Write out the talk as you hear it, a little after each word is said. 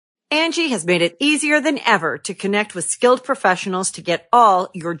Angie has made it easier than ever to connect with skilled professionals to get all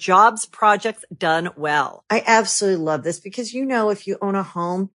your jobs projects done well. I absolutely love this because, if you own a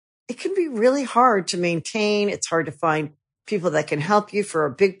home, it can be really hard to maintain. It's hard to find people that can help you for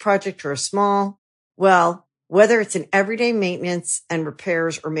a big project or a small. Well, whether it's in everyday maintenance and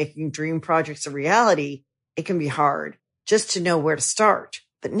repairs or making dream projects a reality, it can be hard just to know where to start.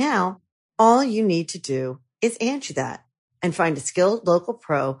 But now all you need to do is Angie that and find a skilled local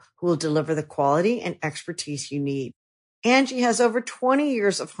pro who will deliver the quality and expertise you need. Angie has over 20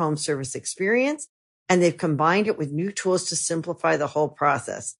 years of home service experience, and they've combined it with new tools to simplify the whole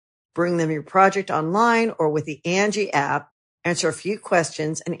process. Bring them your project online or with the Angie app, answer a few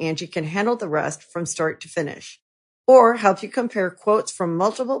questions, and Angie can handle the rest from start to finish. Or help you compare quotes from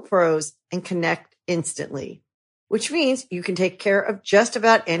multiple pros and connect instantly, which means you can take care of just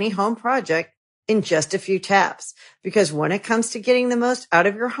about any home project in just a few taps. Because when it comes to getting the most out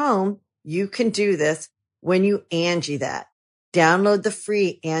of your home, you can do this when you Angie that. Download the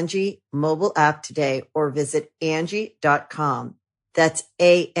free Angie mobile app today or visit Angie.com. That's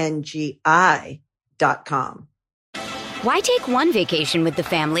ANGI.com. Why take one vacation with the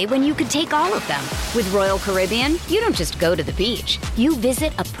family when you could take all of them? With Royal Caribbean, you don't just go to the beach. You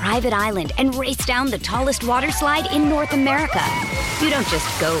visit a private island and race down the tallest water slide in North America. You don't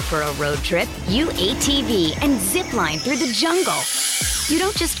just go for a road trip. You ATV and zip line through the jungle. You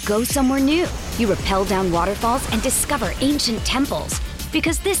don't just go somewhere new. You rappel down waterfalls and discover ancient temples.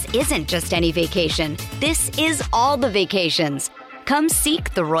 Because this isn't just any vacation. This is all the vacations. Come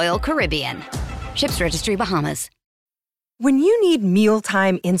seek the Royal Caribbean. Ships Registry, Bahamas. When you need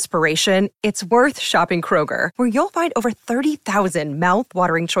mealtime inspiration, it's worth shopping Kroger, where you'll find over 30,000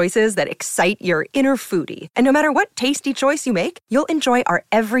 mouth-watering choices that excite your inner foodie. And no matter what tasty choice you make, you'll enjoy our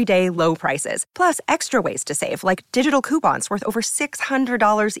everyday low prices, plus extra ways to save, like digital coupons worth over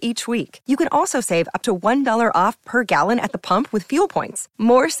 $600 each week. You can also save up to $1 off per gallon at the pump with fuel points.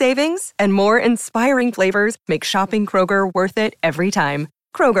 More savings and more inspiring flavors make shopping Kroger worth it every time.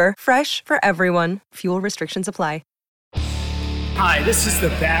 Kroger, fresh for everyone. Fuel restrictions apply. Hi, this is the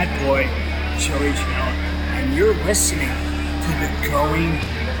bad boy, Joey Janela, and you're listening to the Going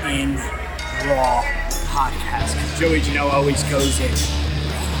in Raw podcast. Joey Janela always goes in.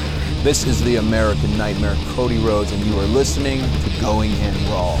 This is the American Nightmare, Cody Rhodes, and you are listening to Going in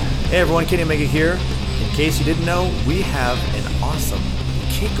Raw. Hey everyone, Kenny Omega here. In case you didn't know, we have an awesome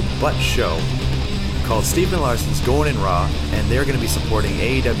kick-butt show called Steve and Larson's Going in Raw, and they're going to be supporting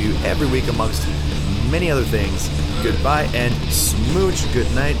AEW every week amongst many other things. Goodbye and smooch.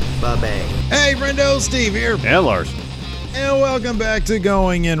 Good night. Bye-bye. Hey, friendo, Steve here. And Larson. And welcome back to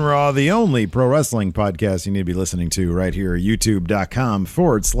Going in Raw, the only pro wrestling podcast you need to be listening to right here at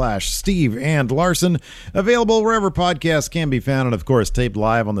youtube.com/Steve and Larson. Available wherever podcasts can be found, and of course, taped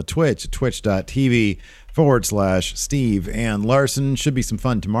live on the Twitch at twitch.tv/Steve and Larson. Should be some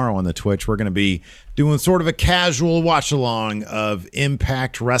fun tomorrow on the Twitch. We're going to be doing sort of a casual watch along of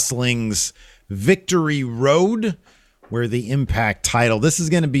Impact Wrestling's Victory Road, where the Impact title. This is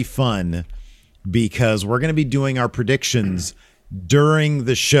going to be fun because we're going to be doing our predictions during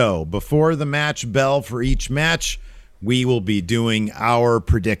the show. Before the match bell for each match, we will be doing our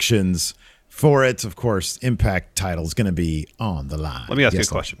predictions for it. Of course, Impact title is going to be on the line. Let me ask you a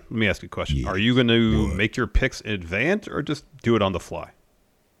question. Yeah. Are you going to make your picks in advance or just do it on the fly?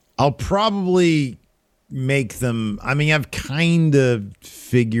 I'll probably make them. I mean, I've kind of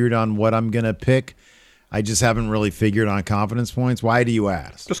figured on what I'm going to pick. I just haven't really figured on confidence points. Why do you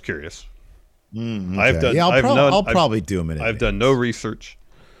ask? Just curious. Okay. I'll probably do them in advance. I've done no research.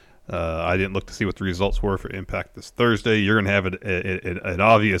 I didn't look to see what the results were for Impact this Thursday. You're going to have an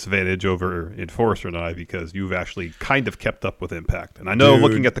obvious advantage over Enforcer and I because you've actually kind of kept up with Impact. And I know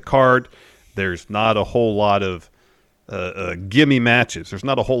looking at the card, there's not a whole lot of gimme matches. There's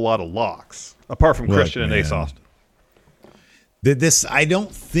not a whole lot of locks, apart from Christian and Ace Austin. I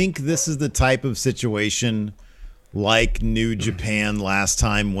don't think this is the type of situation like New Japan last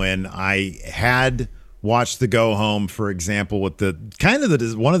time when I had watched the go home, for example, with the kind of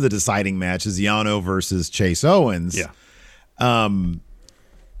one of the deciding matches, Yano versus Chase Owens. Yeah.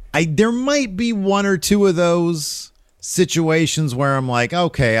 There might be one or two of those situations where I'm like,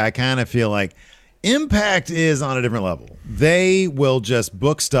 okay, I kind of feel like Impact is on a different level. They will just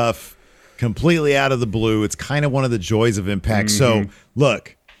book stuff completely out of the blue. It's kind of one of the joys of Impact. So,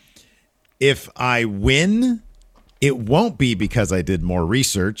 look, if I win, it won't be because I did more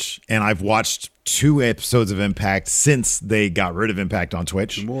research and I've watched 2 episodes of Impact since they got rid of Impact on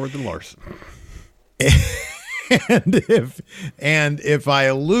Twitch. More than Larson. and if I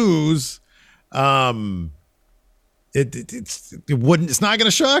lose, it's not going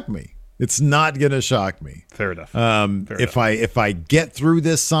to shock me. It's not going to shock me. Fair enough. If I get through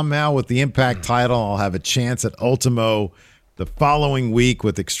this somehow with the Impact title, I'll have a chance at Ultimo the following week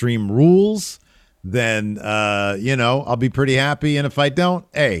with Extreme Rules. Then I'll be pretty happy. And if I don't,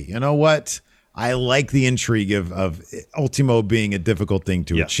 hey, you know what? I like the intrigue of Ultimo being a difficult thing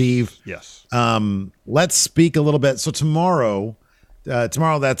to achieve. Yes. Let's speak a little bit. So tomorrow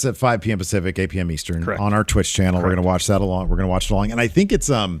that's at 5 p.m. Pacific, 8 p.m. Eastern. Correct. On our Twitch channel. Correct. We're going to watch that along. We're going to watch it along. And I think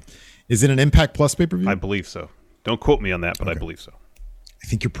it's is it an Impact Plus pay-per-view? I believe so. Don't quote me on that, but okay. I believe so. I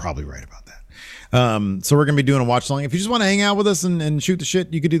think you're probably right about that. So we're going to be doing a watch along. If you just want to hang out with us and shoot the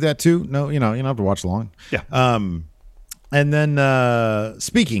shit, you could do that too. No, you don't have to watch along. Yeah. And then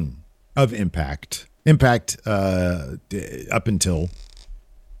speaking of Impact up until,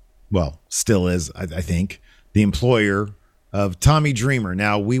 still is, I think, the employer of Tommy Dreamer.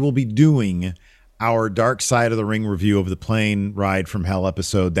 Now, we will be doing our Dark Side of the Ring review of the Plane Ride from Hell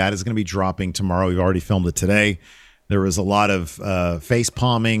episode. That is going to be dropping tomorrow. We've already filmed it today. There was a lot of face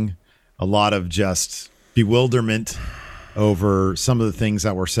palming, a lot of just bewilderment over some of the things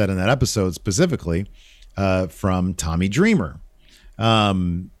that were said in that episode, specifically from Tommy Dreamer.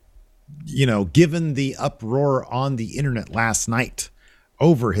 Given the uproar on the internet last night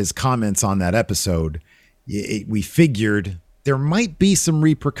over his comments on that episode, we figured there might be some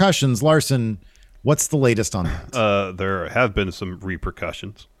repercussions. Larson, what's the latest on that? There have been some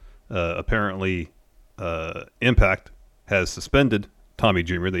repercussions. Apparently, Impact has suspended Tommy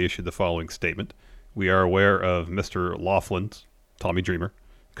Dreamer. They issued the following statement. We are aware of Mr. Laughlin's, Tommy Dreamer,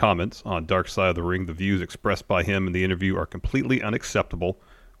 comments on Dark Side of the Ring. The views expressed by him in the interview are completely unacceptable.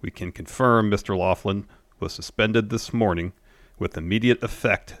 We can confirm Mr. Laughlin was suspended this morning with immediate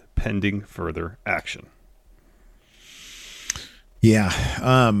effect pending further action. Yeah.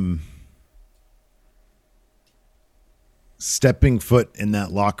 Stepping foot in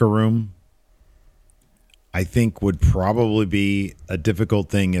that locker room, I think, would probably be a difficult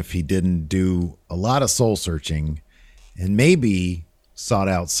thing if he didn't do a lot of soul searching and maybe sought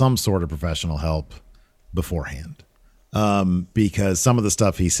out some sort of professional help beforehand. Because some of the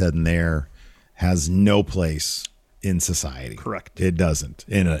stuff he said in there has no place in society. Correct. It doesn't.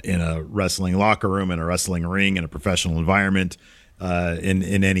 In a wrestling locker room, in a wrestling ring, in a professional environment,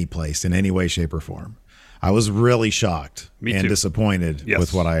 in any place, in any way, shape, or form. I was really shocked and disappointed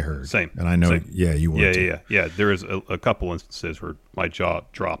with what I heard. Same. And I know, you were too. Yeah. There is a couple instances where my jaw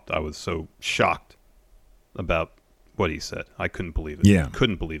dropped. I was so shocked about what he said. I couldn't believe it. Yeah.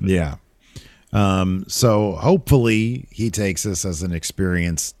 Couldn't believe it. Yeah. So hopefully he takes this as an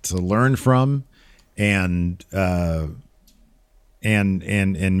experience to learn from and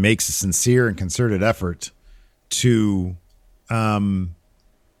makes a sincere and concerted effort to to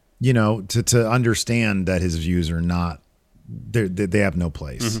understand that his views are not, they have no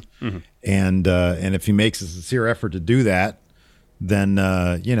place. Mm-hmm, mm-hmm. And if he makes a sincere effort to do that, then,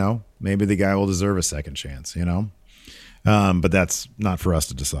 maybe the guy will deserve a second chance, but that's not for us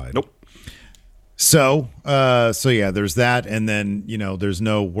to decide. Nope. So yeah, there's that. And then, there's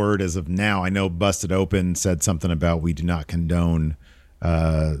no word as of now. I know Busted Open said something about, we do not condone,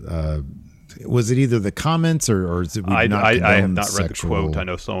 was it either the comments or is it? I have not read the quote. I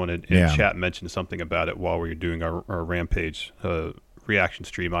know someone in chat mentioned something about it while we were doing our Rampage reaction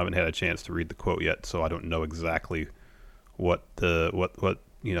stream. I haven't had a chance to read the quote yet, so I don't know exactly what the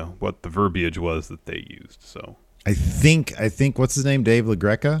verbiage was that they used. So I think what's his name, Dave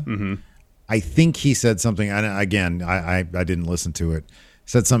LaGreca? Mm-hmm. I think he said something. And again, I didn't listen to it.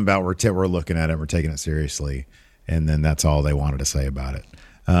 Said something about we're looking at it, we're taking it seriously, and then that's all they wanted to say about it.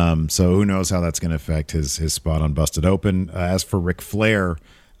 So who knows how that's going to affect his spot on Busted Open. As for Ric Flair,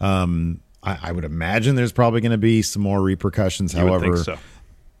 I would imagine there's probably going to be some more repercussions. However, so.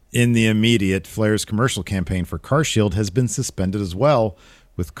 In the immediate, Flair's commercial campaign for CarShield has been suspended as well,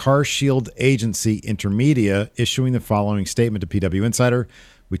 with CarShield agency Intermedia issuing the following statement to PW Insider.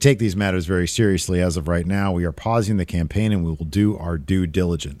 We take these matters very seriously. As of right now, we are pausing the campaign and we will do our due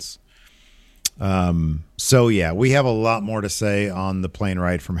diligence. So yeah, we have a lot more to say on the Plane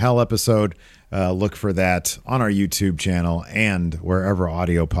Ride from Hell episode. Look for that on our YouTube channel and wherever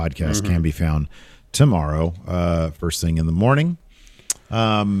audio podcasts can be found tomorrow, first thing in the morning.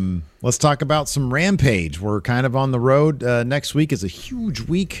 Let's talk about some Rampage. We're kind of on the road. Next week is a huge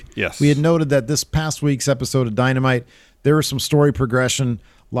week. Yes. We had noted that this past week's episode of Dynamite, there was some story progression,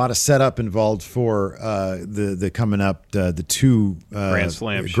 a lot of setup involved for the coming up the two Grand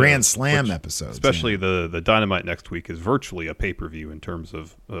Slam episodes. Especially the Dynamite next week is virtually a pay-per-view in terms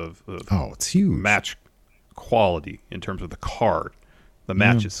of it's huge match quality, in terms of the card. the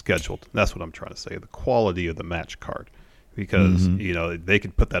match is scheduled. That's what I'm trying to say. The quality of the match card, because they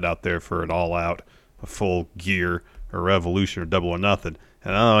could put that out there for an all-out, a full gear or Revolution or Double or Nothing,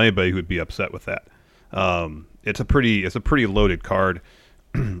 and I don't know anybody who would be upset with that. It's a pretty loaded card,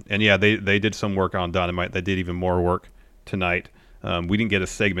 and yeah, they did some work on Dynamite. They did even more work tonight. We didn't get a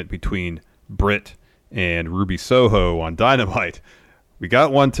segment between Britt and Ruby Soho on Dynamite. We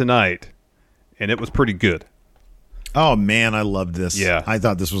got one tonight, and it was pretty good. Oh, man, I loved this. Yeah. I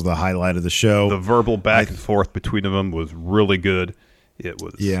thought this was the highlight of the show. The verbal back and forth between them was really good. It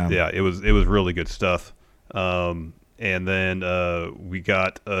was it was really good stuff. And then we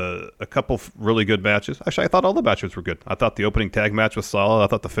got a couple really good matches. Actually, I thought all the matches were good. I thought the opening tag match was solid. I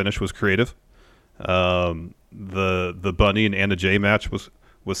thought the finish was creative. The Bunny and Anna Jay match was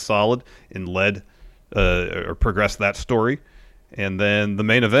solid and led or progressed that story. And then the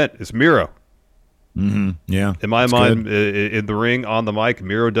main event is Miro. Mm-hmm. Yeah. In my mind, in the ring, on the mic,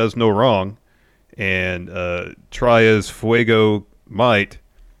 Miro does no wrong. And try as Fuego might,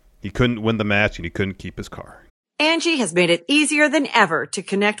 he couldn't win the match and he couldn't keep his car. Angie has made it easier than ever to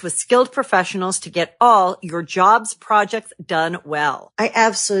connect with skilled professionals to get all your jobs projects done well. I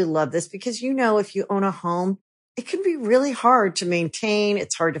absolutely love this because, if you own a home, it can be really hard to maintain.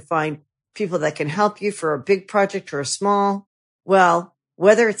 It's hard to find people that can help you for a big project or a small. Well,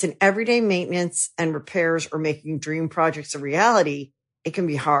 whether it's in everyday maintenance and repairs or making dream projects a reality, it can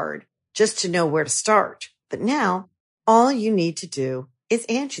be hard just to know where to start. But now, all you need to do is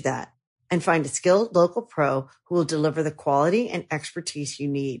Angie that and find a skilled local pro who will deliver the quality and expertise you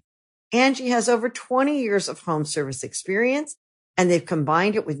need. Angie has over 20 years of home service experience, and they've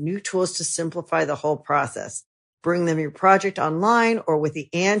combined it with new tools to simplify the whole process. Bring them your project online or with the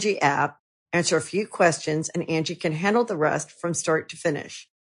Angie app. Answer a few questions, and Angie can handle the rest from start to finish.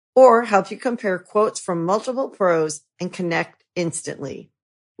 Or help you compare quotes from multiple pros and connect instantly.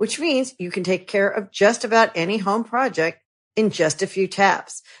 Which means you can take care of just about any home project in just a few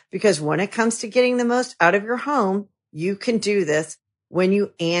taps. Because when it comes to getting the most out of your home, you can do this when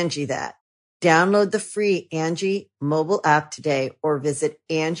you Angie that. Download the free Angie mobile app today or visit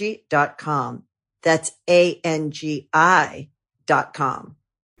Angie.com. That's ANGI.com.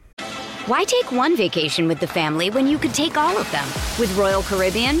 Why take one vacation with the family when you could take all of them? With Royal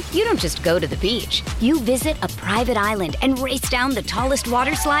Caribbean, you don't just go to the beach. You visit a private island and race down the tallest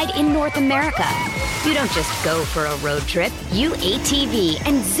water slide in North America. You don't just go for a road trip. You ATV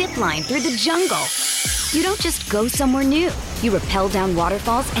and zip line through the jungle. You don't just go somewhere new. You rappel down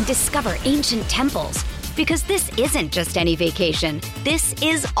waterfalls and discover ancient temples. Because this isn't just any vacation. This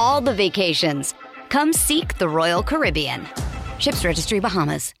is all the vacations. Come seek the Royal Caribbean. Ships Registry,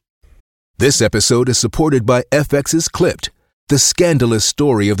 Bahamas. This episode is supported by FX's Clipped, the scandalous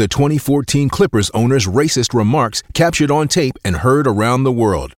story of the 2014 Clippers owner's racist remarks captured on tape and heard around the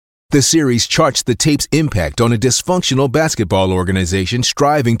world. The series charts the tape's impact on a dysfunctional basketball organization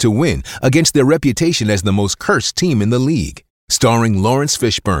striving to win against their reputation as the most cursed team in the league. Starring Lawrence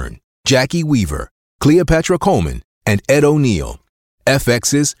Fishburne, Jackie Weaver, Cleopatra Coleman, and Ed O'Neill.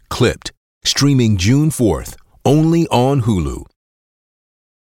 FX's Clipped, streaming June 4th, only on Hulu.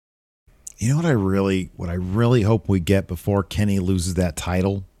 You know what I really hope we get before Kenny loses that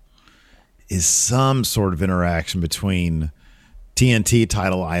title is some sort of interaction between TNT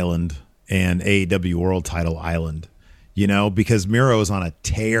Title Island and AEW World Title Island. Because Miro is on a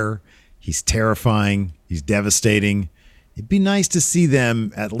tear. He's terrifying. He's devastating. It'd be nice to see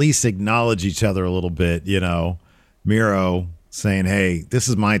them at least acknowledge each other a little bit. Miro saying, "Hey, this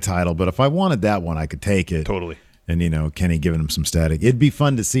is my title, but if I wanted that one, I could take it." Totally. And, Kenny giving him some static. It'd be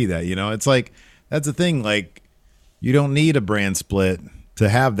fun to see that, It's like, that's the thing. Like, you don't need a brand split to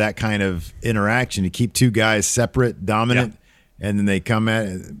have that kind of interaction. You keep two guys separate, dominant, and then they come at,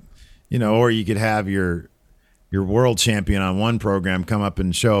 or you could have your world champion on one program come up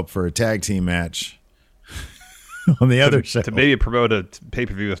and show up for a tag team match on the other show. To maybe promote a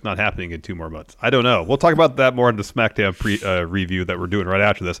pay-per-view that's not happening in 2 more months. I don't know. We'll talk about that more in the SmackDown review that we're doing right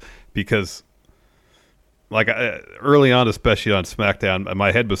after this, because early on, especially on SmackDown,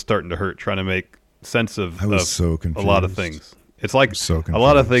 my head was starting to hurt trying to make sense of a lot of things. It's like a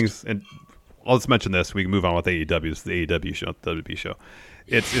lot of things, and I'll just mention this. We can move on with AEW. It's the AEW show, not the WWE show.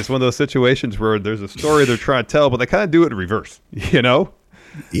 It's one of those situations where there's a story they're trying to tell, but they kind of do it in reverse,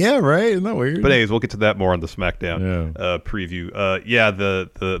 Yeah, right. Isn't that weird? But anyways, we'll get to that more on the SmackDown preview.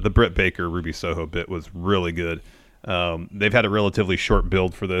 The Britt Baker Ruby Soho bit was really good. They've had a relatively short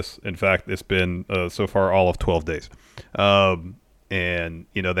build for this. In fact, it's been so far all of 12 days. And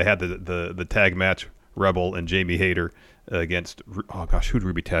they had the tag match, Rebel and Jamie Hayter against, who'd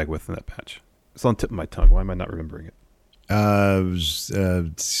Ruby tag with in that match? It's on the tip of my tongue. Why am I not remembering it?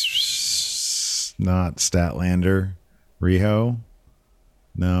 Not Statlander. Riho?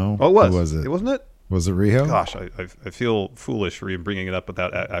 No. Oh, it was. Who was it? It wasn't it? Was it Riho? Gosh, I feel foolish for even bringing it up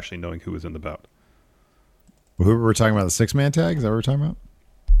without actually knowing who was in the bout. Who were we talking about? The 6-man tag? Is that what we're talking about?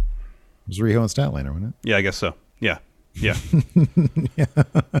 It was Riho and Statlander, wasn't it? Yeah, I guess so. Yeah. Yeah.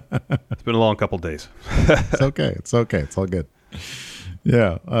 It's been a long couple days. It's okay. It's okay. It's all good.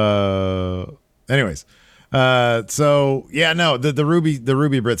 Yeah. Anyways. So yeah, no, the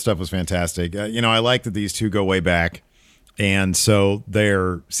Ruby Britt stuff was fantastic. I like that these two go way back, and so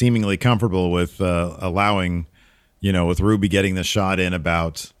they're seemingly comfortable with allowing, with Ruby getting the shot in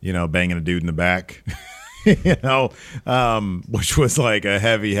about banging a dude in the back, which was like a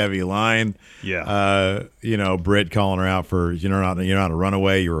heavy line. Yeah. Britt calling her out for you're not a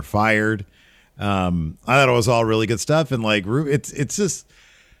runaway, you were fired. I thought it was all really good stuff, and like it's just.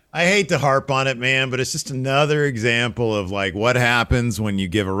 I hate to harp on it, man, but it's just another example of like what happens when you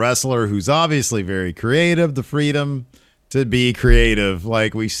give a wrestler who's obviously very creative the freedom to be creative.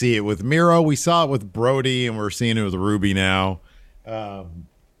 Like we see it with Miro, we saw it with Brody, and we're seeing it with Ruby now.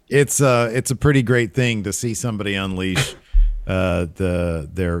 It's a pretty great thing to see somebody unleash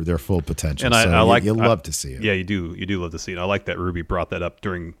their full potential. And you'll love to see it. Yeah, you do love to see it. I like that Ruby brought that up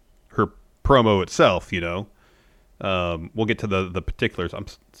during her promo itself. We'll get to the particulars. I'm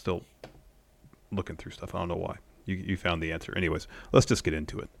still looking through stuff. I don't know why. You found the answer. Anyways, let's just get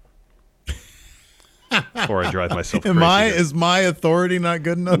into it before I drive myself crazy. Is my authority not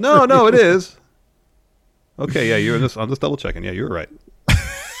good enough? No, it is. Okay, yeah, I'm just double checking. Yeah, you're right.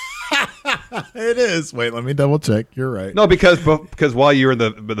 It is. Wait, let me double check. You're right. No, because while you're in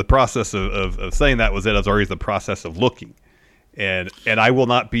the process of saying that was it, I was already in the process of looking. And I will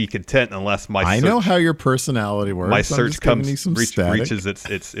not be content unless I know how your personality works. My search reaches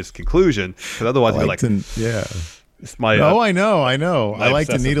its conclusion, because otherwise I'll be like, yeah. It's my. I know. I like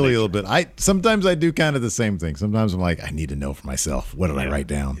to needle you a little bit. Sometimes I do kind of the same thing. Sometimes I'm like, I need to know for myself. What did I write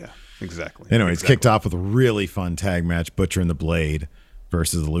down? Yeah, exactly. Anyway, it's kicked off with a really fun tag match: Butcher and the Blade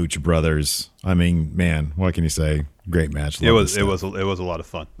versus the Lucha Brothers. I mean, man, what can you say? Great match. It was a lot of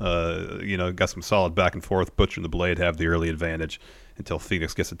fun. Got some solid back and forth. Butcher and the Blade have the early advantage until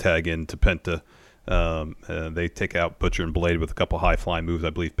Phoenix gets a tag in to Penta. They take out Butcher and Blade with a couple high flying moves. I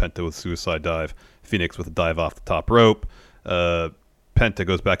believe Penta with suicide dive, Phoenix with a dive off the top rope. Penta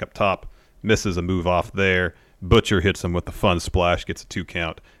goes back up top, misses a move off there. Butcher hits him with the fun splash, gets a 2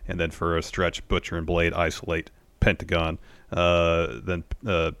 count, and then for a stretch, Butcher and Blade isolate Pentagon. Then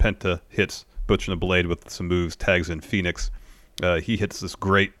Penta hits Butcher and the Blade with some moves, tags in Phoenix. He hits this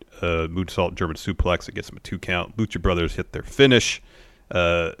great moonsault German suplex. It gets him a 2 count. Lucha Brothers hit their finish.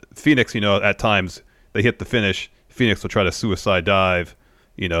 Phoenix, at times they hit the finish. Phoenix will try to suicide dive,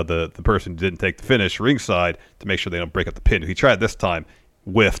 the person who didn't take the finish ringside to make sure they don't break up the pin. He tried this time,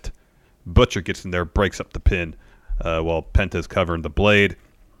 whiffed. Butcher gets in there, breaks up the pin while Penta's covering the Blade.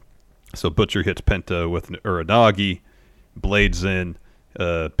 So Butcher hits Penta with an Uranagi. Blade's in.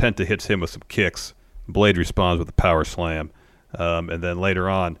 Penta hits him with some kicks. Blade responds with a power slam. And then later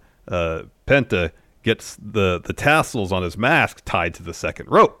on, Penta gets the tassels on his mask tied to the second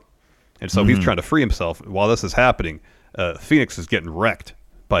rope. And so he's trying to free himself. While this is happening, Phoenix is getting wrecked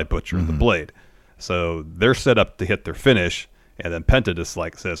by Butcher and the Blade. So they're set up to hit their finish. And then Penta just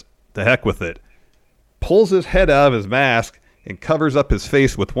says, to heck with it. Pulls his head out of his mask and covers up his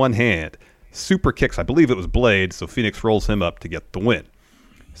face with one hand. Super kicks, I believe it was Blade, so Phoenix rolls him up to get the win.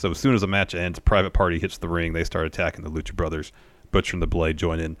 So as soon as the match ends, Private Party hits the ring. They start attacking the Lucha Brothers. Butcher and the Blade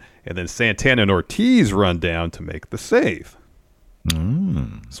join in. And then Santana and Ortiz run down to make the save.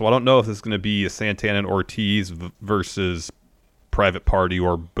 So I don't know if this is going to be a Santana and Ortiz versus Private Party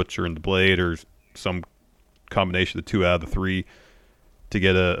or Butcher and the Blade or some combination of the 2 out of the 3 to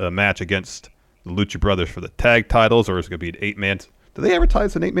get a match against the Lucha Brothers for the tag titles, or is it going to be an 8-man? Do they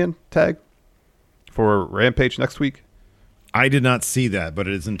advertise an 8-man tag for Rampage next week? I did not see that, but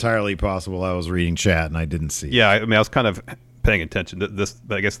it is entirely possible. I was reading chat and I didn't see it. Yeah, I was kind of paying attention.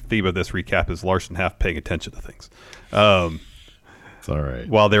 I guess the theme of this recap is Larson half paying attention to things. It's all right.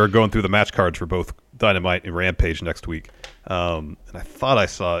 While they were going through the match cards for both Dynamite and Rampage next week, and I thought I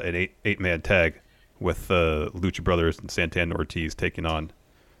saw an 8-man tag with Lucha Brothers and Santana Ortiz taking on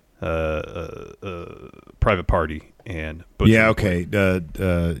Private Party and Butcher. Yeah, okay.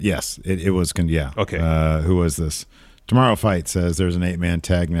 Yes, it was. Okay. Who was this? Tomorrow Fight says there's an 8-man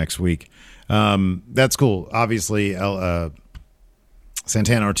tag next week. That's cool. Obviously,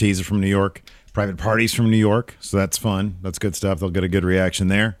 Santana Ortiz are from New York. Private Party's from New York, so that's fun. That's good stuff. They'll get a good reaction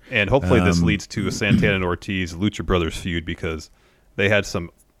there. And hopefully this leads to a Santana and Ortiz Lucha Brothers feud, because they had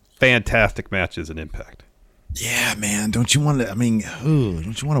some fantastic matches in Impact. Yeah, man. Don't you want to? I mean,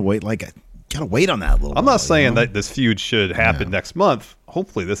 don't you want to wait? Gotta wait on that a little. I'm not saying that this feud should happen next month.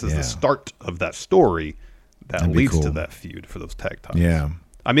 Hopefully, this is the start of that story that leads to that feud for those tag titles. Yeah,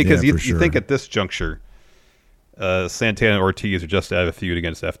 I mean, because you think at this juncture, Santana and Ortiz are just to have a feud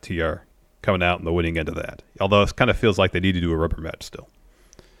against FTR, coming out in the winning end of that. Although it kind of feels like they need to do a rubber match still.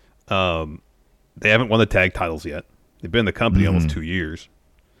 They haven't won the tag titles yet. They've been in the company almost 2 years.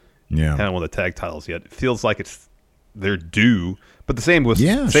 Yeah, haven't won the tag titles yet. It feels like they're due. But the same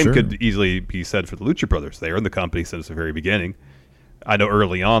could easily be said for the Lucha Brothers. They are in the company since the very beginning. I know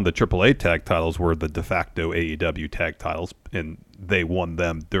early on the AAA tag titles were the de facto AEW tag titles, and they won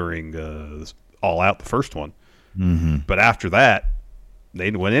them during All Out, the first one. Mm-hmm. But after that, they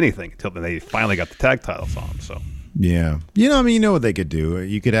didn't win anything until they finally got the tag titles on. So yeah, you know what they could do.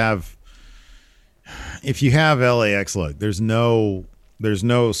 You could have, if you have LAX. Look, there's no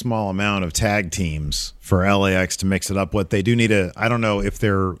small amount of tag teams for LAX to mix it up with. They do need I don't know if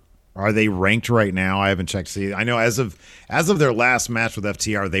are they ranked right now? I haven't checked to see. I know as of their last match with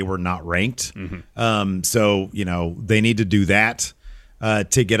FTR, they were not ranked. Mm-hmm. So, they need to do that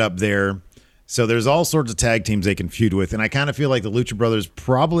to get up there. So there's all sorts of tag teams they can feud with. And I kind of feel like the Lucha Brothers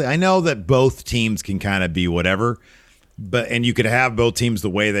I know that both teams can kind of be whatever, and you could have both teams the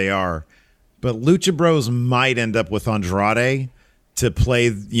way they are. But Lucha Bros might end up with Andrade to play,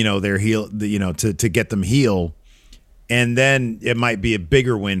 their heel, to get them heel. And then it might be a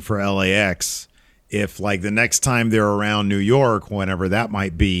bigger win for LAX if, like, the next time they're around New York, whenever that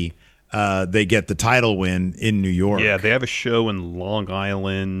might be, they get the title win in New York. Yeah, they have a show in Long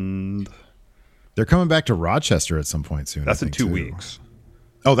Island. They're coming back to Rochester at some point soon. That's in 2 weeks.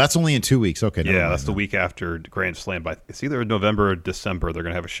 Oh, that's only in 2 weeks. Okay. Yeah, that's the week after Grand Slam. It's either November or December. They're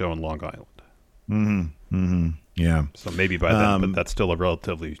going to have a show in Long Island. Mm-hmm. Mm-hmm. Yeah. So maybe by then, but that's still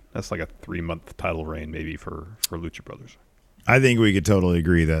that's like a 3-month title reign maybe for Lucha Brothers. I think we could totally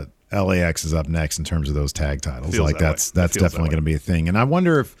agree that LAX is up next in terms of those tag titles. That's definitely going to be a thing. And I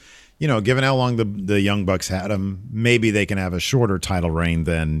wonder if, given how long the Young Bucks had them, maybe they can have a shorter title reign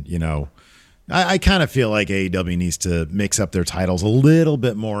than, I kind of feel like AEW needs to mix up their titles a little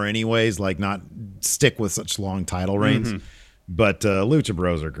bit more anyways, like not stick with such long title reigns. Mm-hmm. But Lucha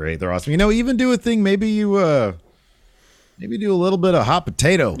Bros are great. They're awesome. Even do a thing. Maybe you do a little bit of hot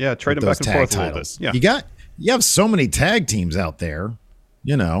potato. Yeah, trade them back and forth titles. A little bit. Yeah. You have so many tag teams out there.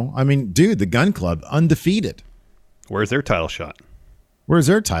 I mean, dude, the Gun Club undefeated. Where's their title shot?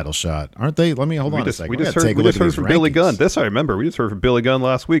 Aren't they? Let me hold on a second. We just heard from Billy Gunn. This I remember. We just heard from Billy Gunn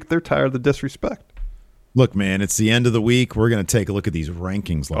last week. They're tired of the disrespect. Look, man, it's the end of the week. We're going to take a look at these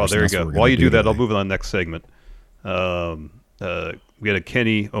rankings. Larson. Oh, there you go. While you do that, I'll move on to the next segment. We had a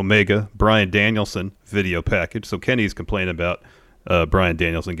Kenny Omega, Bryan Danielson video package. So Kenny's complaining about Bryan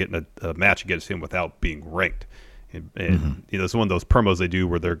Danielson getting a match against him without being ranked. And it's one of those promos they do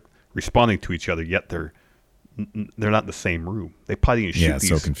where they're responding to each other, yet they're not in the same room. They probably didn't shoot these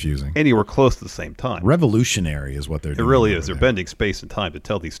so confusing. Anywhere close to the same time. Revolutionary is what they're doing. It really is. They're bending space and time to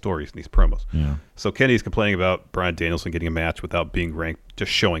tell these stories in these promos. Yeah. So Kenny's complaining about Bryan Danielson getting a match without being ranked,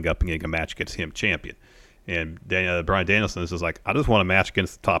 just showing up and getting a match against him champion. And Bryan Danielson is like, I just want a match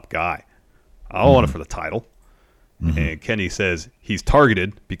against the top guy. I don't want it for the title. Mm-hmm. And Kenny says he's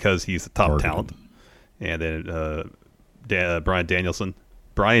targeted because he's the top talent. And then Bryan Danielson,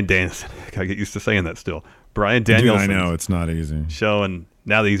 I gotta get used to saying that still. Bryan Danielson. Dude, I know, it's not easy. Showing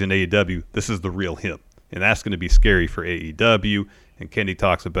now that he's in AEW, this is the real him. And that's going to be scary for AEW. And Kenny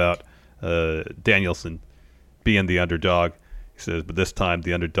talks about Danielson being the underdog. He says, but this time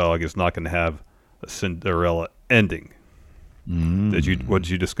the underdog is not going to have a Cinderella ending. What did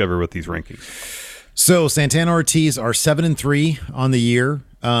you discover with these rankings? So Santana Ortiz are 7-3 on the year.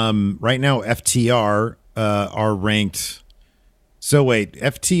 Right now, FTR are ranked. So wait,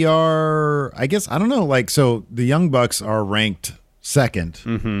 FTR. I guess I don't know. So the Young Bucks are ranked second,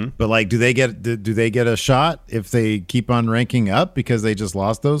 but do they get a shot if they keep on ranking up because they just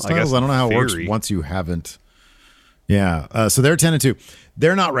lost those titles? I don't know how it works once you haven't. Yeah. So they're 10-2.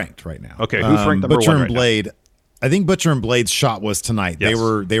 They're not ranked right now. Okay. Who's ranked number Butcher one and Blade. Now? I think Butcher and Blade's shot was tonight. Yes.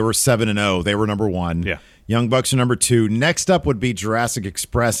 They were 7-0. They were number one. Yeah. Young Bucks are number 2. Next up would be Jurassic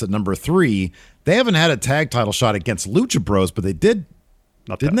Express at number 3. They haven't had a tag title shot against Lucha Bros, but they did.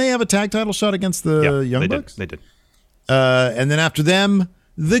 Didn't they have a tag title shot against the Young Bucks? They did. And then after them,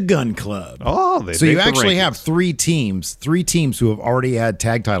 the Gun Club. Oh, so you actually have 3 teams who have already had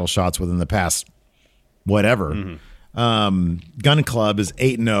tag title shots within the past whatever. Mm-hmm. Gun Club is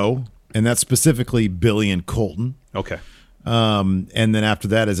 8-0, and that's specifically Billy and Colton. Okay. And then after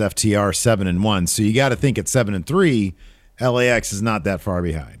that is FTR 7-1. So you got to think at 7-3, LAX is not that far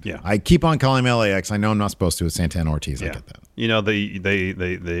behind. Yeah. I keep on calling him LAX. I know I'm not supposed to with Santana Ortiz. I get that. You know, they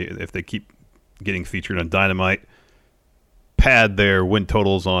if they keep getting featured on Dynamite, pad their win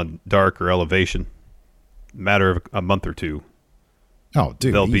totals on Dark or Elevation. Matter of a month or two. Oh,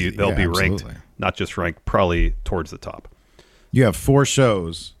 dude, they'll be ranked, absolutely. not just ranked, probably towards the top. You have 4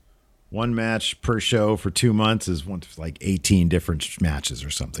 shows. 1 match per show for 2 months is like 18 different matches or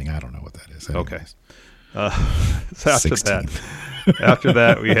something. I don't know what that is. Okay. Anyways. So after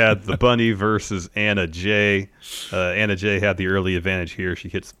that, we had the Bunny versus Anna Jay. Anna Jay had the early advantage here. She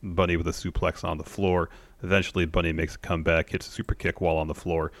hits Bunny with a suplex on the floor. Eventually, Bunny makes a comeback, hits a super kick while on the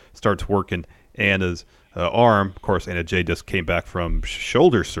floor, starts working Anna's arm. Of course, Anna Jay just came back from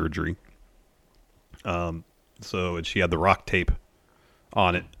shoulder surgery. And she had the rock tape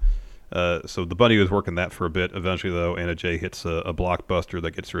on it. So the Bunny was working that for a bit. Eventually, though, Anna Jay hits a blockbuster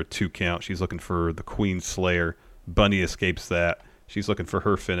that gets her a 2 count. She's looking for the Queen Slayer. Bunny escapes that. She's looking for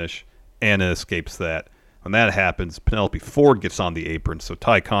her finish. Anna escapes that. When that happens, Penelope Ford gets on the apron. So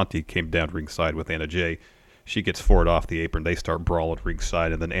Ty Conti came down ringside with Anna Jay. She gets Ford off the apron. They start brawling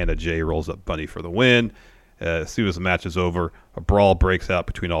ringside, and then Anna Jay rolls up Bunny for the win. As soon as the match is over, a brawl breaks out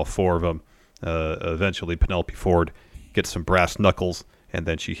between all 4 of them. Eventually, Penelope Ford gets some brass knuckles, and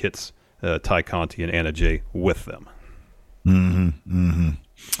then she hits Ty Conti and Anna Jay with them.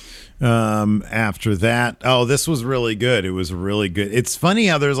 After that, this was really good. It was really good. It's funny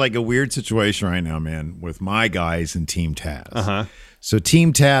how there's like a weird situation right now, man, with my guys and Team Taz. So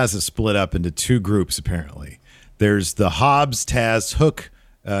Team Taz is split up into 2 groups, apparently. There's the Hobbs Taz Hook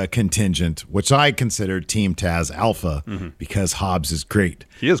contingent, which I consider Team Taz Alpha because Hobbs is great.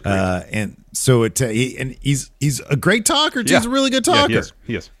 He is great. And so he's a great talker. He's a really good talker. Yeah,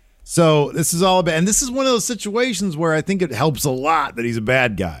 he is. So this is all about, and this is one of those situations where I think it helps a lot that he's a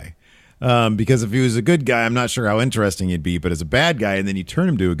bad guy. Because if he was a good guy, I'm not sure how interesting he'd be, but as a bad guy, and then you turn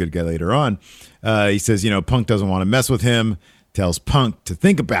him to a good guy later on, he says, Punk doesn't want to mess with him, tells Punk to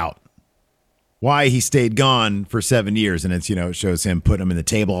think about why he stayed gone for 7 years. And it's, it shows him putting him in the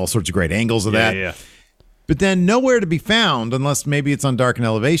table, all sorts of great angles of that. Yeah. But then nowhere to be found, unless maybe it's on Dark and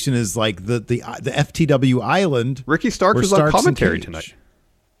Elevation, is like the FTW Island. Ricky Starks was on commentary tonight.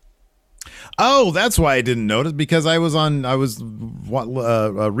 Oh, that's why I didn't notice, because I was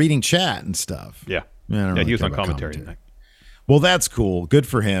reading chat and stuff. Yeah. He was on commentary tonight. Well, that's cool. Good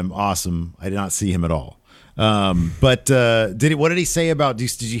for him. Awesome. I did not see him at all. But what did he say about?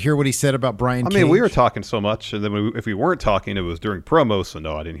 Did you hear what he said about Brian Cage? I mean, we were talking so much, and then if we weren't talking, it was during promos. So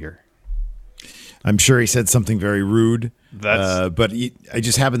no, I didn't hear. I'm sure he said something very rude. But I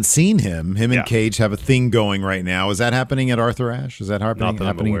just haven't seen him. Him and Cage have a thing going right now. Is that happening at Arthur Ashe? Is that happening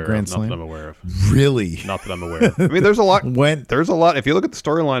at Grand Slam? Not that I'm aware of. Really? Not that I'm aware of. I mean, there's a lot. There's a lot. If you look at the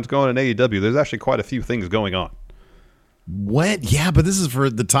storylines going in AEW, there's actually quite a few things going on. Yeah, but this is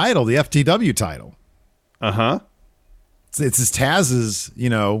for the title, the FTW title. It's Taz's,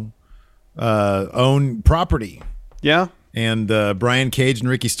 own property. Yeah. And Brian Cage and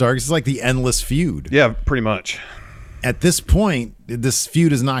Ricky Starks is like the endless feud. Yeah, pretty much. At this point, this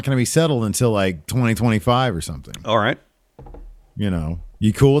feud is not going to be settled until like 2025 or something. All right.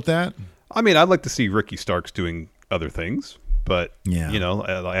 You cool with that? I mean, I'd like to see Ricky Starks doing other things, but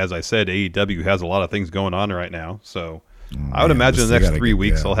as I said, AEW has a lot of things going on right now. So I would imagine the next 3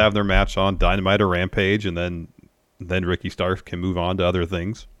 weeks they'll have their match on Dynamite or Rampage, and then Ricky Starks can move on to other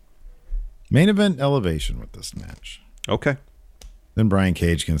things. Main event Elevation with this match. Okay. Then Brian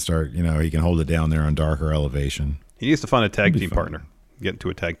Cage can start, he can hold it down there on Darker Elevation. He needs to find a tag team partner. Get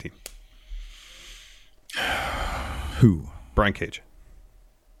into a tag team. Who? Brian Cage.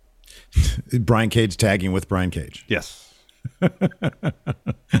 Brian Cage tagging with Brian Cage. Yes. I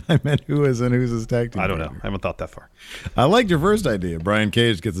meant who's his tag team I don't partner. know. I haven't thought that far. I liked your first idea. Brian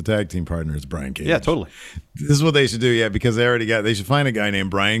Cage gets a tag team partner as Brian Cage. Yeah, totally. This is what they should do, because they should find a guy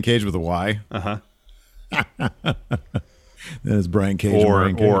named Brian Cage with a Y. Then it's Brian Cage or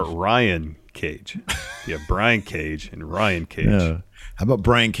Ryan Ryan Cage. Cage. Yeah, Brian Cage and Ryan Cage. Yeah. How about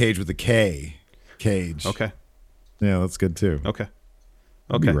Brian Cage with a K? Cage. Okay. Yeah, that's good too. Okay.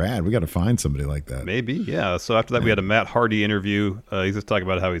 That'd be rad. We got to find somebody like that. Maybe, yeah. So after that, we had a Matt Hardy interview. He's just talking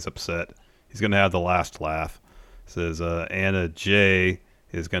about how he's upset. He's going to have the last laugh. Says Anna Jay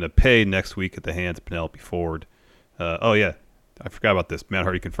is going to pay next week at the hands of Penelope Ford. I forgot about this. Matt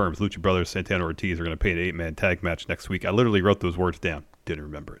Hardy confirms Lucha Brothers, Santana Ortiz are going to pay an 8-man tag match next week. I literally wrote those words down. Didn't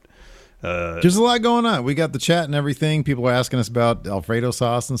remember it. There's a lot going on. We got the chat and everything. People are asking us about Alfredo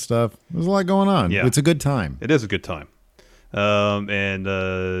sauce and stuff. There's a lot going on. Yeah. It's a good time. It is a good time. And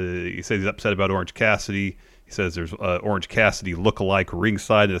he says he's upset about Orange Cassidy. He says there's Orange Cassidy look-alike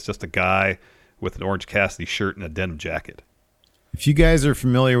ringside, and it's just a guy with an Orange Cassidy shirt and a denim jacket. If you guys are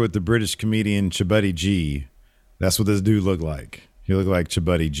familiar with the British comedian Chibuddy G, that's what this dude looked like. He looked like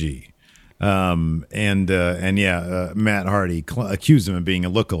Chibuddy G. Matt Hardy accused him of being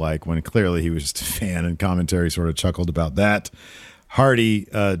a lookalike when clearly he was just a fan, and commentary sort of chuckled about that. Hardy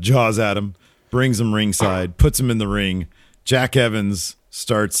jaws at him, brings him ringside, puts him in the ring. Jack Evans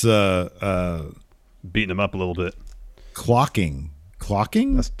starts beating him up a little bit. Clocking?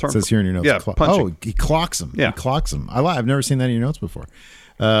 That's It says here in your notes. Yeah, punching. He clocks him. Yeah. He clocks him. I've never seen that in your notes before.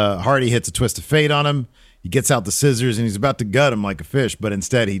 Hardy hits a twist of fate on him. He gets out the scissors and he's about to gut him like a fish, but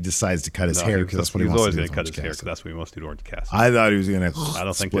instead he decides to cut his hair because that's what he wants to do. He's always going to cut his hair because that's what he wants to do to Orange Cassidy. I thought he was going to. I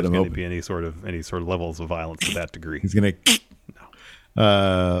don't think there's going to be any sort of levels of violence to that degree. He's going to.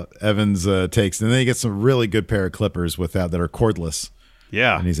 No. Evans takes, and then he gets a really good pair of clippers with that are cordless.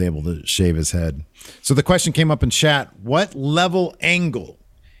 Yeah, and he's able to shave his head. So the question came up in chat: what level angle,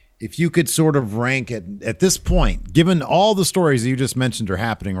 if you could sort of rank it at this point, given all the stories that you just mentioned are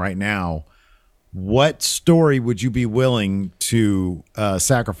happening right now? What story would you be willing to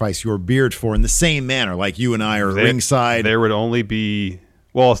sacrifice your beard for in the same manner, like you and I are ringside? There would only be,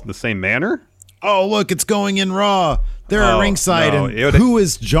 it's the same manner? Oh, look, it's going in Raw. They're at ringside, and who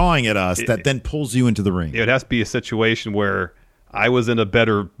is jawing at us that then pulls you into the ring? It would have to be a situation where I was in a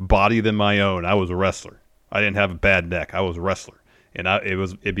better body than my own. I was a wrestler. I didn't have a bad neck. I was a wrestler. And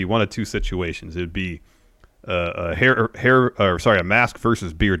it'd be one of two situations. It'd be a mask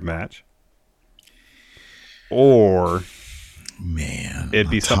versus beard match. Or it'd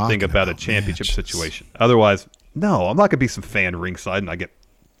be something about a championship situation. Otherwise, no, I'm not going to be some fan ringside and I get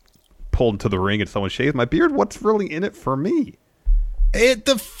pulled into the ring and someone shaves my beard. What's really in it for me?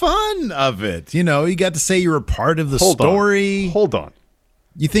 The fun of it. You got to say you were part of the story. Hold on.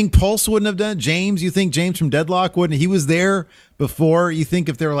 You think Pulse wouldn't have done it? James? You think James from Deadlock wouldn't? He was there before. You think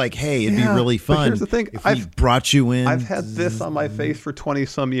if they were like, hey, it'd be really fun. But here's the thing. If we brought you in. I've had this on my face for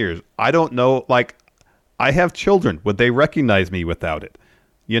 20-some years. I don't know, I have children. Would they recognize me without it?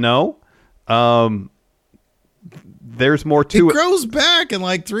 There's more to it. It grows back in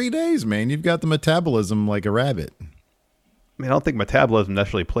like 3 days, man. You've got the metabolism like a rabbit. I mean, I don't think metabolism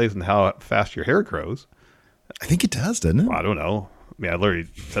necessarily plays in how fast your hair grows. I think it does, doesn't it? Well, I don't know. I mean, I literally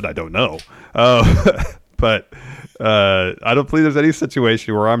said I don't know. But I don't believe there's any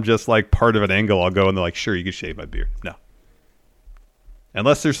situation where I'm just like part of an angle. I'll go and they're like, sure, you can shave my beard. No.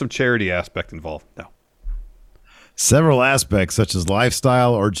 Unless there's some charity aspect involved. No. Several aspects such as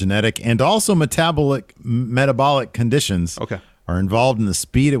lifestyle or genetic and also metabolic conditions are involved in the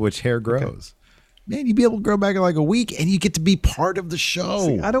speed at which hair grows. Man, you'd be able to grow back in like a week and you get to be part of the show.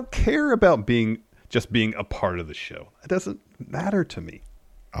 See, I don't care about being a part of the show. It doesn't matter to me.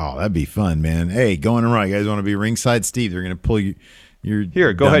 Oh, that'd be fun, man. Hey, going around, you guys want to be ringside Steve? They're going to pull you.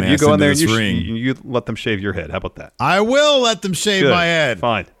 Here, go ahead. You go in there and you let them shave your head. How about that? I will let them shave my head.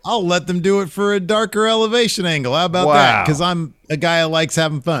 Fine. I'll let them do it for a darker elevation angle. How about that? Because I'm a guy who likes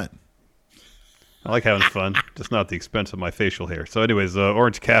having fun. I like having fun, just not at the expense of my facial hair. So anyways,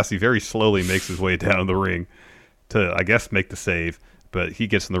 Orange Cassidy very slowly makes his way down the ring to, I guess, make the save. But he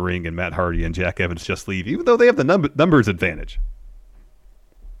gets in the ring and Matt Hardy and Jack Evans just leave, even though they have the numbers advantage.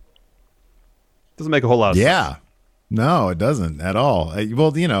 Doesn't make a whole lot of sense. Yeah. No, it doesn't at all.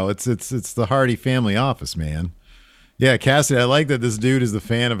 Well, it's the Hardy family office, man. Yeah, Cassidy, I like that this dude is the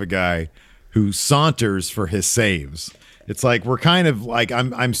fan of a guy who saunters for his saves. It's like we're kind of like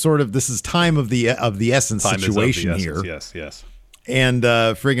I'm sort of, this is time of the essence time situation is of the here. essence. Yes. And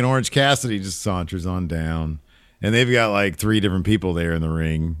friggin' Orange Cassidy just saunters on down. And they've got like 3 different people there in the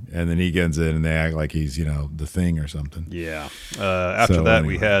ring, and then he gets in, and they act like he's, the Thing or something. Yeah. After that,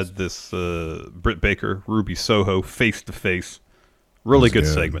 we had this Britt Baker, Ruby Soho face-to-face. Really good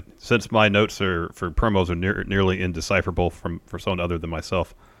segment. Since my notes for promos are nearly indecipherable for someone other than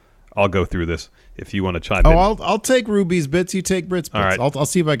myself, I'll go through this if you want to chime in. I'll take Ruby's bits. You take Britt's bits. All right. I'll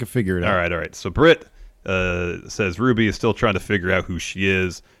see if I can figure it out. All right. So Britt says Ruby is still trying to figure out who she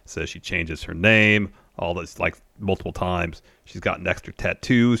is. Says she changes her name. All this, like, multiple times. She's gotten extra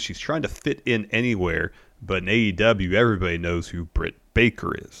tattoos. She's trying to fit in anywhere. But in AEW, everybody knows who Britt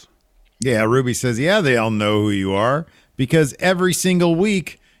Baker is. Yeah, Ruby says, they all know who you are because every single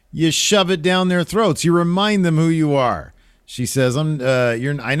week you shove it down their throats. You remind them who you are. She says, I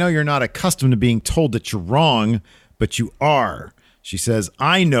know you're not accustomed to being told that you're wrong, but you are. She says,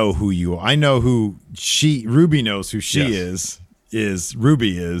 I know who you are. I know who Ruby knows who she is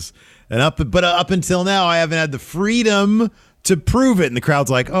Ruby is. And up until now, I haven't had the freedom to prove it. And the crowd's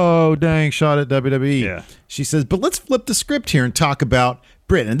like, oh, dang, shot at WWE. Yeah. She says, but let's flip the script here and talk about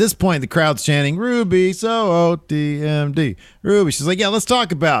Britt. And at this point, the crowd's chanting, Ruby, so DMD. Ruby, she's like, yeah, let's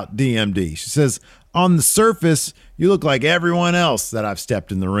talk about DMD. She says, on the surface, you look like everyone else that I've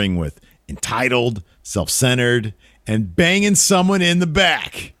stepped in the ring with. Entitled, self-centered, and banging someone in the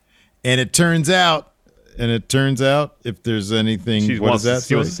back. And it turns out, if there's anything, she wants to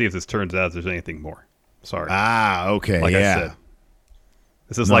see if this turns out if there's anything more. Sorry. Okay, like I said.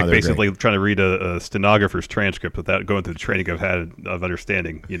 This is like basically great. trying to read a stenographer's transcript without going through the training I've had of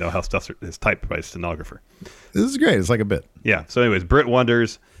understanding, how stuff is typed by a stenographer. This is great. It's like a bit. Yeah. So anyways, Britt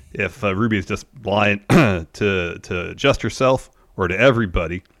wonders if Ruby is just lying to just herself or to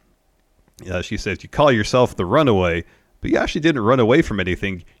everybody. She says, you call yourself the runaway, but you actually didn't run away from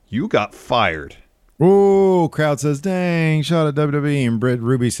anything. You got fired. Oh, crowd says, dang, shot at WWE. And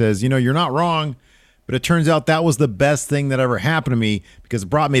Ruby says, you're not wrong. But it turns out that was the best thing that ever happened to me because it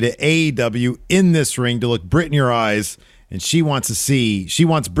brought me to AEW in this ring to look Britt in your eyes. And she wants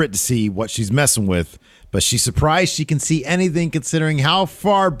Britt to see what she's messing with. But she's surprised she can see anything considering how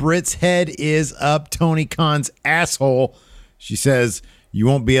far Britt's head is up Tony Khan's asshole. She says,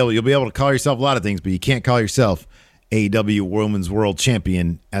 you'll be able to call yourself a lot of things, but you can't call yourself AEW Women's World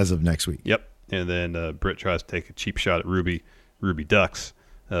Champion as of next week. Yep. And then Britt tries to take a cheap shot at Ruby. Ruby ducks.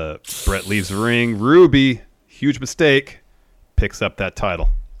 Brett leaves the ring. Ruby, huge mistake, picks up that title.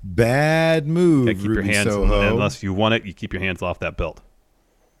 Bad move. Keep Ruby your hands unless you want it. You keep your hands off that belt.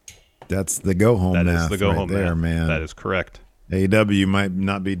 That's the go home. That is the go home there, man. That is correct. AEW might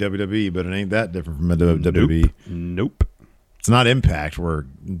not be WWE, but it ain't that different from a WWE. Nope. It's not Impact where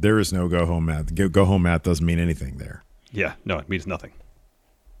there is no go home mat. The go home mat doesn't mean anything there. Yeah, no, it means nothing.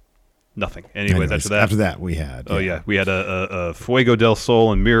 Nothing. Anyways, after that we had. We had a Fuego del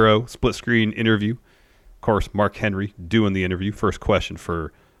Sol and Miro split screen interview. Of course, Mark Henry doing the interview. First question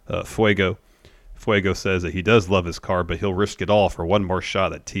for Fuego. Fuego says that he does love his car, but he'll risk it all for one more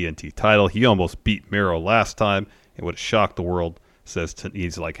shot at TNT title. He almost beat Miro last time, and would have shocked the world.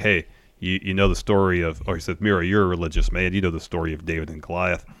 He's like, hey, you know the story of, or he says, Miro, you're a religious man. You know the story of David and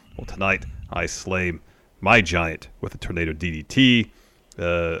Goliath. Well, tonight I slay my giant with a tornado DDT.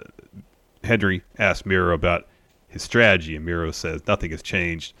 Henry asked Miro about his strategy, and Miro says nothing has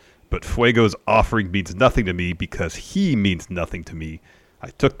changed, but Fuego's offering means nothing to me because he means nothing to me. I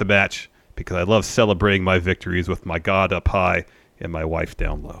took the match because I love celebrating my victories with my God up high and my wife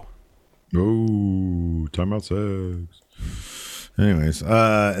down low. Oh, time out sex. Anyways,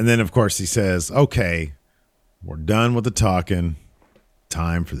 and then of course he says, okay, we're done with the talking.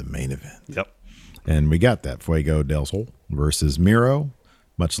 Time for the main event. Yep. And we got that. Fuego del Sol versus Miro.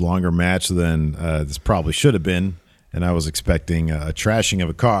 Much longer match than this probably should have been, and I was expecting a trashing of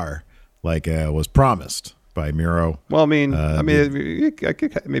a car like was promised by Miro. Well, it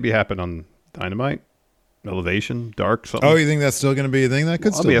could maybe happen on Dynamite, Elevation, Dark, something. Oh, you think that's still going to be a thing? That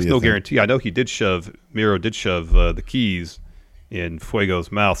could still be a that's no thing. guarantee. I know Miro did shove the keys in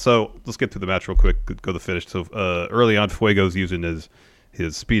Fuego's mouth. So let's get through the match real quick, go to the finish. So early on, Fuego's using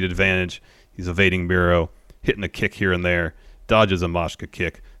his speed advantage. He's evading Miro, hitting a kick here and there. Dodges a Mashka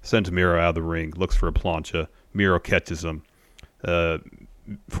kick, sends Miro out of the ring, looks for a plancha. Miro catches him.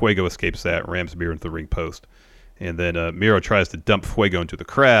 Fuego escapes that, rams Miro into the ring post. And then Miro tries to dump Fuego into the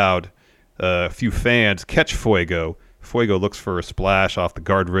crowd. A few fans catch Fuego. Fuego looks for a splash off the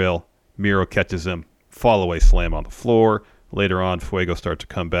guardrail. Miro catches him. Fall-away slam on the floor. Later on, Fuego starts to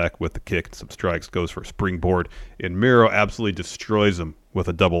come back with the kick and some strikes, goes for a springboard. And Miro absolutely destroys him with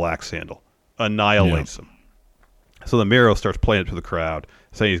a double axe handle. Annihilates him. So the Miro starts playing it to the crowd,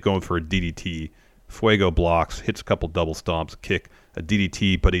 saying he's going for a DDT. Fuego blocks, hits a couple double stomps, kick, a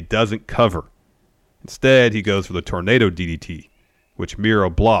DDT, but he doesn't cover. Instead, he goes for the tornado DDT, which Miro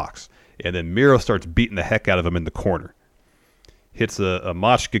blocks. And then Miro starts beating the heck out of him in the corner. Hits a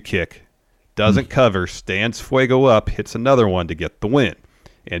Mashka kick, doesn't cover, stands Fuego up, hits another one to get the win.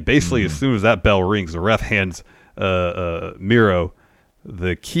 And basically, as soon as that bell rings, the ref hands Miro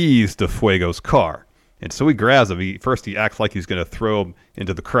the keys to Fuego's car. And so he grabs him. He acts like he's going to throw him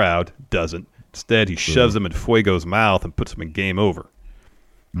into the crowd. Doesn't. Instead, he shoves him in Fuego's mouth and puts him in game over.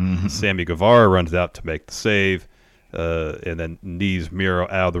 Mm-hmm. Sammy Guevara runs out to make the save and then knees Miro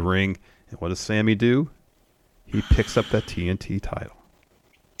out of the ring. And what does Sammy do? He picks up that TNT title.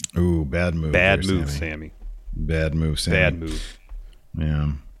 Ooh, bad move. Bad move, Sammy. Bad move, Sammy. Bad move.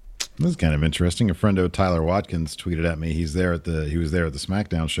 Yeah. This is kind of interesting. A friend of Tyler Watkins tweeted at me. He was there at the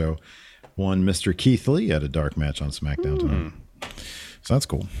SmackDown show. Won Mr. Keith Lee had a dark match on SmackDown tonight. So that's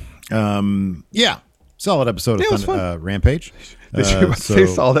cool. Yeah. Solid episode of Rampage. Did you say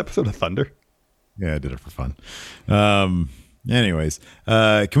solid episode of Thunder? Yeah, I did it for fun. Anyways,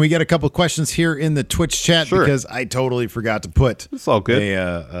 can we get a couple questions here in the Twitch chat? Sure. Because I totally forgot to put It's all good.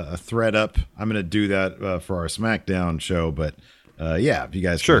 a thread up. I'm going to do that for our SmackDown show, but yeah, if you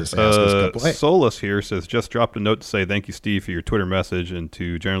guys Sure. can just ask us a couple. Hey. Solus here says, just dropped a note to say thank you, Steve, for your Twitter message and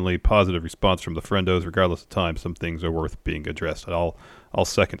to generally positive response from the friendos, regardless of time. Some things are worth being addressed. I'll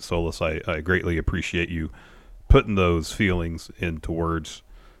second Solus. I greatly appreciate you putting those feelings into words.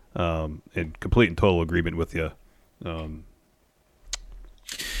 In complete and total agreement with you.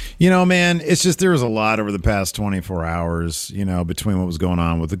 You know, man, it's just there was a lot over the past 24 hours, you know, between what was going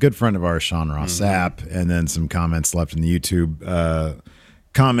on with a good friend of ours, Sean Ross Sapp, and then some comments left in the YouTube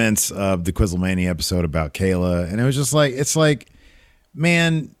comments of the Quizlemania episode about Kayla. And it was just like, it's like,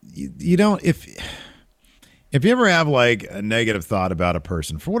 man, you don't, if you ever have like a negative thought about a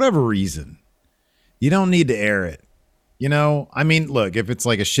person for whatever reason, you don't need to air it. You know, I mean, look, if it's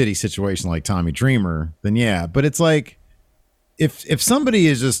like a shitty situation like Tommy Dreamer, then yeah, but it's like, if somebody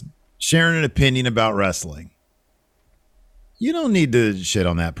is just sharing an opinion about wrestling, you don't need to shit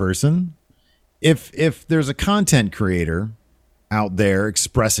on that person. If there's a content creator out there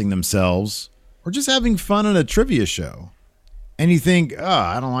expressing themselves or just having fun on a trivia show, and you think, oh,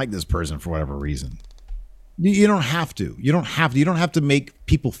 I don't like this person for whatever reason, you don't have to. You don't have to make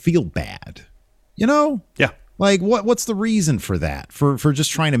people feel bad. You know? Yeah. Like what's the reason for that? For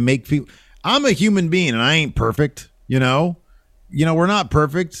just trying to make people. I'm a human being and I ain't perfect, you know? We're not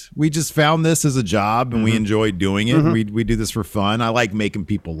perfect. We just found this as a job and we enjoy doing it. We do this for fun. I like making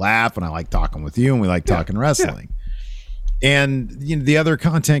people laugh and I like talking with you and we like talking wrestling. Yeah. And the other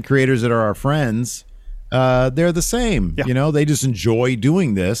content creators that are our friends, they're the same. Yeah. You know, they just enjoy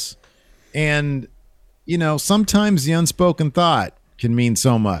doing this. And, sometimes the unspoken thought can mean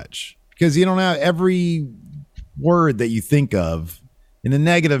so much because you don't have every word that you think of in a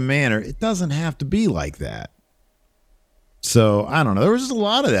negative manner. It doesn't have to be like that. So I don't know. There was just a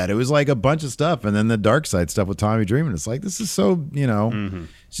lot of that. It was like a bunch of stuff. And then the dark side stuff with Tommy Dreamer. It's like, this is so,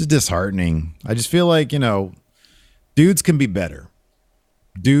 it's just disheartening. I just feel like, dudes can be better.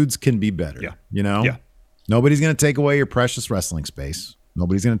 Dudes can be better. Yeah. Yeah. Nobody's going to take away your precious wrestling space.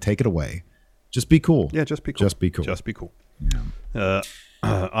 Nobody's going to take it away. Just be cool. Yeah, just be cool. Just be cool. Just be cool. Yeah.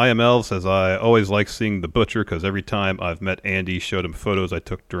 IML says, I always like seeing the Butcher because every time I've met Andy, showed him photos I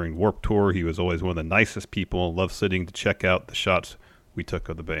took during Warped Tour. He was always one of the nicest people and loved sitting to check out the shots we took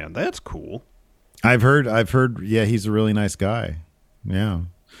of the band. That's cool. I've heard. Yeah, he's a really nice guy. Yeah.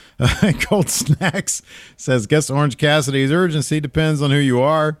 Cold Snacks says, guess Orange Cassidy's urgency depends on who you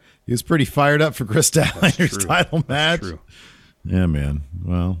are. He was pretty fired up for Chris Statlader's title match. That's true. Yeah, man.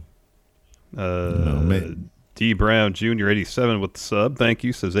 Well, D. Brown Jr. 87 with the sub. Thank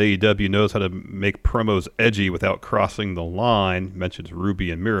you. Says AEW knows how to make promos edgy without crossing the line. Mentions Ruby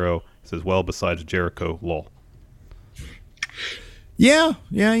and Miro. Says, well, besides Jericho, lol. Yeah.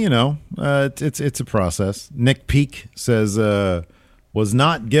 It's a process. Nick Peak says, was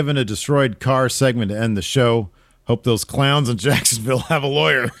not given a destroyed car segment to end the show. Hope those clowns in Jacksonville have a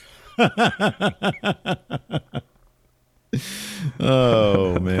lawyer.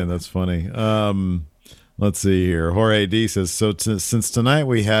 Oh, man, that's funny. Let's see here. Jorge D says, so since tonight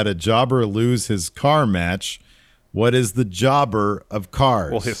we had a jobber lose his car match, what is the jobber of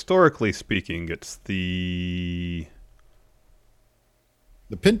cars? Well, historically speaking, it's the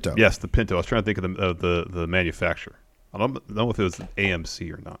Pinto. Yes, the Pinto. I was trying to think of the manufacturer. I don't know if it was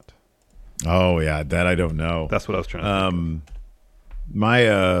AMC or not. Oh, yeah, that I don't know. That's what I was trying to think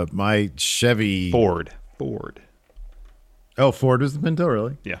of. My Chevy... Ford. Oh, Ford was the Pinto,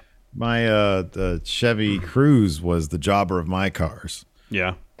 really? Yeah. My the Chevy Cruze was the jobber of my cars.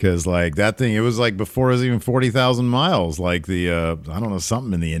 Yeah. Because, like, that thing, it was like before it was even 40,000 miles. Like, I don't know,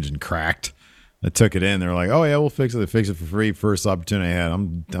 something in the engine cracked. I took it in. They were like, oh, yeah, we'll fix it. They fixed it for free. First opportunity I had.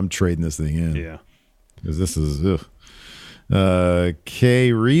 I'm trading this thing in. Yeah. Because this is,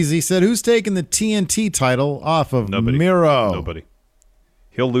 K. Reezy said, who's taking the TNT title off of Miro? Nobody.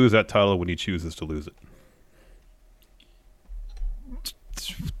 He'll lose that title when he chooses to lose it.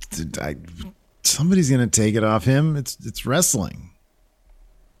 Somebody's going to take it off him. It's wrestling.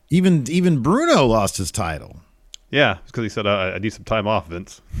 Even Bruno lost his title. Yeah, because he said, I need some time off,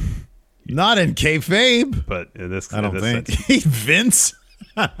 Vince. Not in kayfabe. But in this, I don't think. Vince?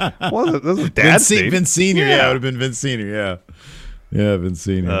 Well, this is Dad's name. Vince Sr. Yeah, it would have been Vince Sr. Yeah, Vince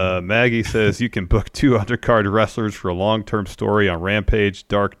Sr. Maggie says, you can book 2 undercard wrestlers for a long-term story on Rampage,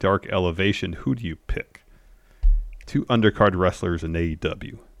 Dark Elevation. Who do you pick? 2 undercard wrestlers in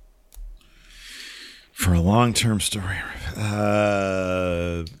AEW. For a long-term story.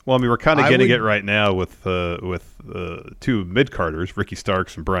 Well, I mean, we're kind of getting it right now with 2 mid-carders, Ricky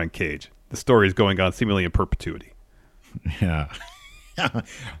Starks and Brian Cage. The story is going on seemingly in perpetuity. Yeah.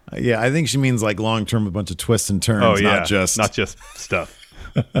 Yeah, I think she means like long-term, a bunch of twists and turns, Oh, yeah. not just stuff.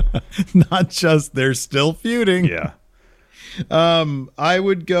 not just they're still feuding. Yeah. I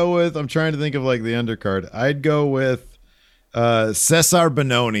would go with, I'm trying to think of like the undercard. I'd go with Cesar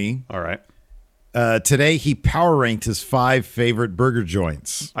Bononi. All right. Today he power ranked his 5 favorite burger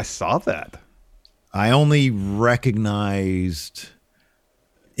joints. I saw that. I only recognized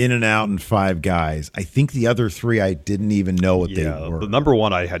In-N-Out and Five Guys. I think the other 3 I didn't even know what they were. The number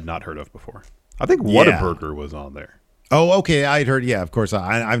 1 I had not heard of before. I think Whataburger was on there. Oh, okay. I'd heard. Yeah, of course.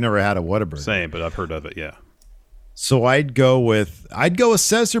 I've never had a Whataburger. Same, but I've heard of it. Yeah. So I'd go with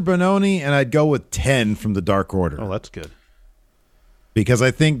Cesar Bononi, and I'd go with 10 from the Dark Order. Oh, that's good. Because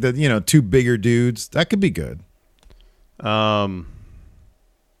I think that, 2 bigger dudes, that could be good. I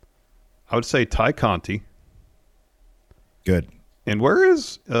would say Ty Conti. Good. And where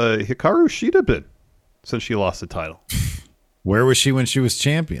is Hikaru Shida been since she lost the title? Where was she when she was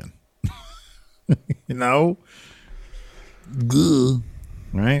champion? Right?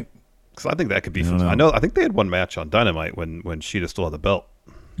 Because I think that could be fun. I think they had one match on Dynamite when Shida still had the belt.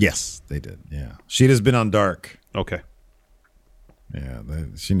 Yes, they did. Yeah. She'd been on Dark. Okay. Yeah,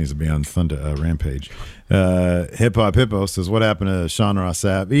 she needs to be on Rampage. Hip Hop Hippo says, what happened to Sean Ross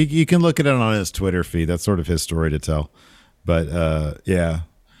Sapp? You can look at it on his Twitter feed. That's sort of his story to tell. But, yeah.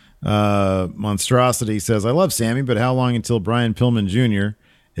 Monstrosity says, I love Sammy, but how long until Brian Pillman Jr.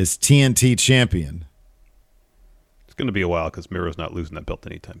 is TNT champion? It's going to be a while because Miro's not losing that belt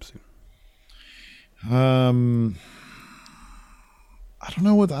anytime soon. I don't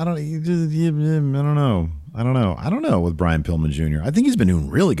know with Brian Pillman Jr. I think he's been doing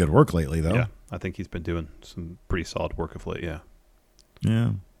really good work lately, though. Yeah, I think he's been doing some pretty solid work of late, yeah.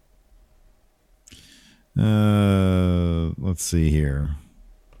 Yeah. Let's see here.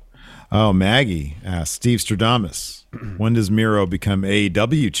 Oh, Maggie asked, Steve Stradamus, when does Miro become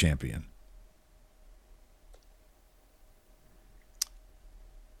AEW champion?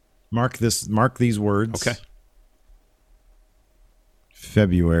 Mark these words. Okay.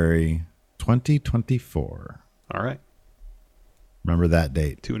 February 2024. All right. Remember that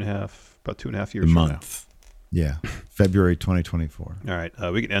date. About 2.5 years the from month. now. Yeah. February 2024. All right.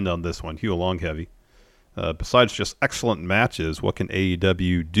 We can end on this one. Hugh Longheavy. Besides just excellent matches, what can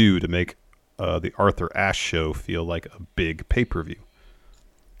AEW do to make the Arthur Ashe show feel like a big pay-per-view?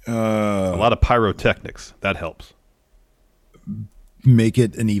 A lot of pyrotechnics. That helps. Make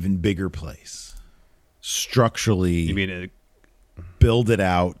it an even bigger place. Structurally. You mean build it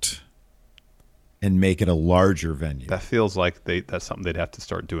out and make it a larger venue. That feels like that's something they'd have to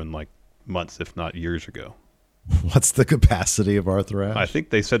start doing like months, if not years ago. What's the capacity of Arthur Ashe? I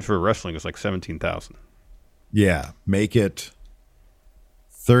think they said for wrestling it's like 17,000. Yeah, make it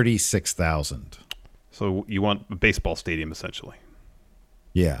 36,000. So you want a baseball stadium essentially.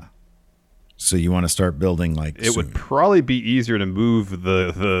 Yeah. So you want to start building like it would probably be easier to move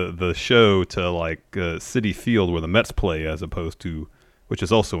the show to like Citi Field where the Mets play, as opposed to, which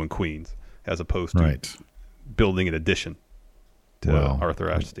is also in Queens, as opposed to building an addition to Arthur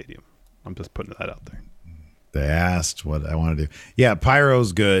Ashe Stadium. I'm just putting that out there. They asked what I want to do. Yeah,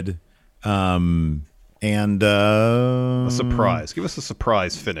 pyro's good. And a surprise. Give us a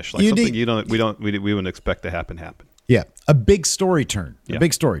surprise finish, like something we wouldn't expect to happen. Yeah, a big story turn. A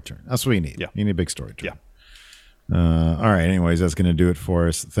big story turn. That's what you need. Yeah. You need a big story turn. Yeah. All right. Anyways, that's going to do it for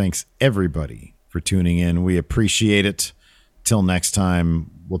us. Thanks, everybody, for tuning in. We appreciate it. Till next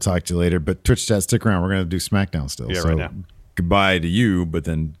time, we'll talk to you later. But Twitch chat, stick around. We're going to do SmackDown still. Yeah, so right now. Goodbye to you, but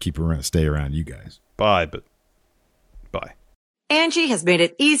then stay around, you guys. Bye. Angie has made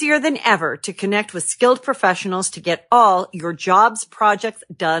it easier than ever to connect with skilled professionals to get all your jobs projects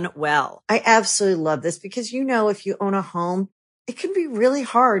done well. I absolutely love this because, if you own a home, it can be really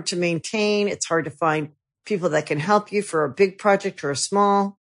hard to maintain. It's hard to find people that can help you for a big project or a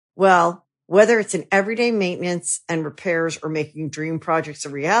small. Well, whether it's in everyday maintenance and repairs or making dream projects a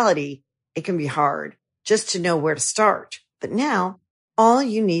reality, it can be hard just to know where to start. But now all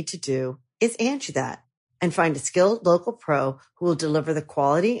you need to do is Angie that and find a skilled local pro who will deliver the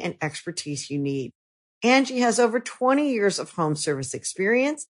quality and expertise you need. Angie has over 20 years of home service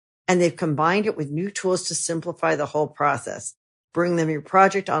experience, and they've combined it with new tools to simplify the whole process. Bring them your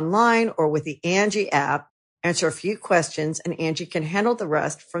project online or with the Angie app, answer a few questions, and Angie can handle the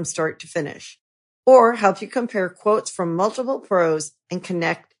rest from start to finish. Or help you compare quotes from multiple pros and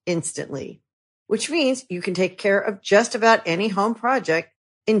connect instantly, which means you can take care of just about any home project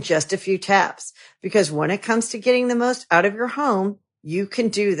in just a few taps. Because when it comes to getting the most out of your home, you can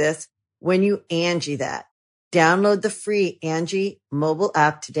do this when you Angie that. Download the free Angie mobile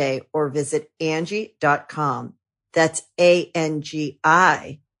app today or visit Angie.com. That's ANGI.com.